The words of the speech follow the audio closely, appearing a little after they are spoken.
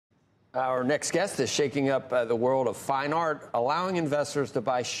Our next guest is shaking up the world of fine art, allowing investors to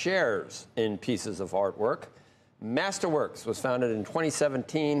buy shares in pieces of artwork. Masterworks was founded in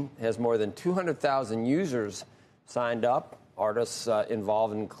 2017, has more than 200,000 users signed up. Artists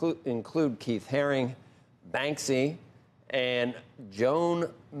involved include Keith Haring, Banksy, and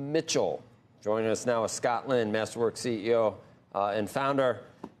Joan Mitchell. Joining us now is Scott Lynn, Masterworks CEO and founder.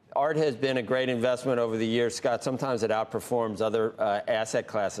 Art has been a great investment over the years, Scott. Sometimes it outperforms other asset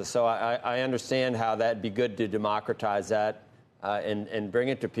classes. So I understand how that'd be good to democratize that and bring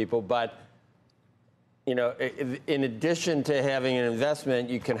it to people. But, you know, in addition to having an investment,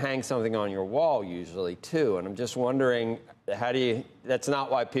 you can hang something on your wall usually, too. And I'm just wondering, how do you, that's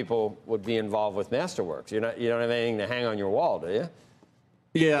not why people would be involved with Masterworks. You don't have anything to hang on your wall, do you?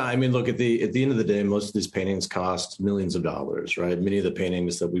 Yeah, I mean, look, at the end of the day, most of these paintings cost millions of dollars, right? Many of the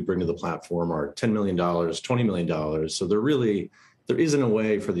paintings that we bring to the platform are $10 million, $20 million. So there isn't a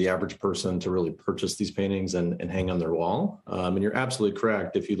way for the average person to really purchase these paintings and hang on their wall. And you're absolutely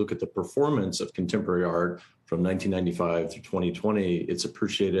correct. If you look at the performance of contemporary art from 1995 through 2020, it's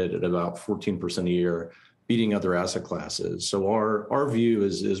appreciated at about 14% a year, beating other asset classes. So our view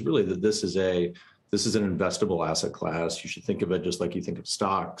is really that this is an investable asset class. You should think of it just like you think of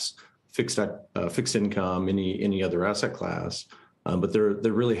stocks, fixed income, any other asset class. But there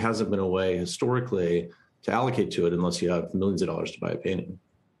really hasn't been a way historically to allocate to it unless you have millions of dollars to buy a painting.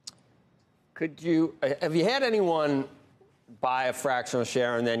 Have you had anyone buy a fractional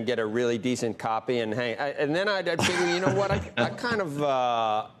share and then get a really decent copy and hang? And then I'd figure, you know what? I kind of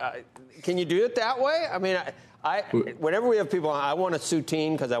can you do it that way? I mean, whenever we have people, I want a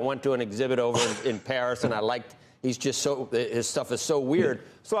Soutine because I went to an exhibit over in Paris and I liked, his stuff is so weird.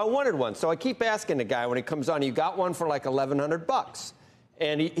 So I wanted one. So I keep asking the guy when he comes on, you got one for like $1,100.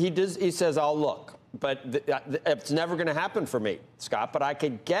 And he says, I'll look. But it's never going to happen for me, Scott. But I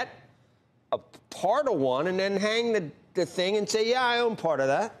could get a part of one and then hang the thing and say, yeah, I own part of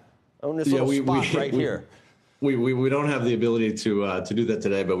that. I own this little spot right here. We don't have the ability to do that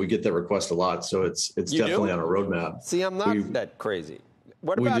today, but we get that request a lot. So it's definitely on our roadmap. See, I'm not that crazy.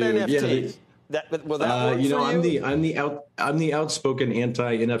 What about NFTs? Will that work for you? I'm the outspoken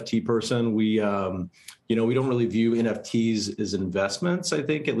anti-NFT person. We don't really view NFTs as investments. I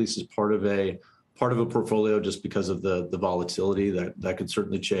think at least as part of a portfolio, just because of the volatility that could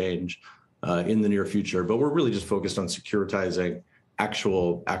certainly change in the near future. But we're really just focused on securitizing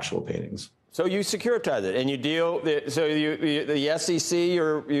actual paintings. So you securitize it and you deal. So the SEC,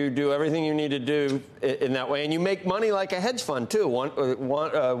 you do everything you need to do in that way, and you make money like a hedge fund too.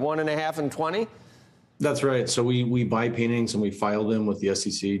 1.5 and 20. That's right. So we buy paintings and we file them with the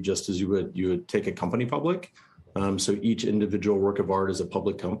SEC just as you would take a company public. So each individual work of art is a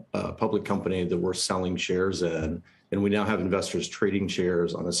public company that we're selling shares in, and we now have investors trading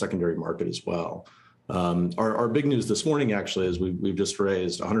shares on a secondary market as well. Our big news this morning actually is we've just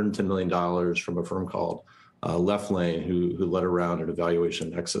raised $110 million from a firm called Left Lane, who led around at a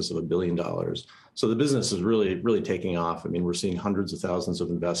valuation in excess of $1 billion. So the business is really taking off. I mean, we're seeing hundreds of thousands of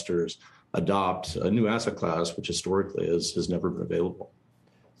investors adopt a new asset class, which historically has never been available.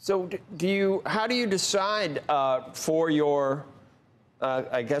 So how do you decide for your,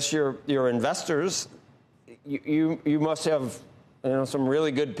 I guess your investors? You must have some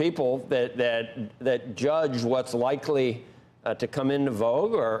really good people that judge what's likely to come into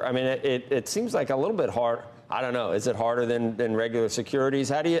vogue. Or I mean, it seems like a little bit hard. I don't know. Is it harder than regular securities?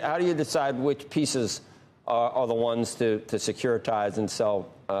 How do you decide which pieces are the ones to securitize and sell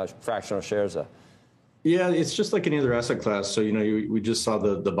fractional shares of? Yeah, it's just like any other asset class. So, we just saw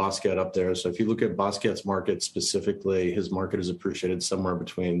the Basquiat up there. So if you look at Basquiat's market specifically, his market has appreciated somewhere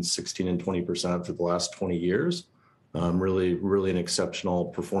between 16 and 20% for the last 20 years. Really an exceptional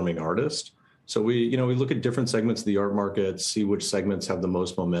performing artist. So we look at different segments of the art market, see which segments have the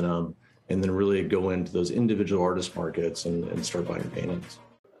most momentum, and then really go into those individual artist markets and start buying paintings.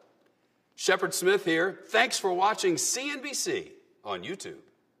 Shepard Smith here. Thanks for watching CNBC on YouTube.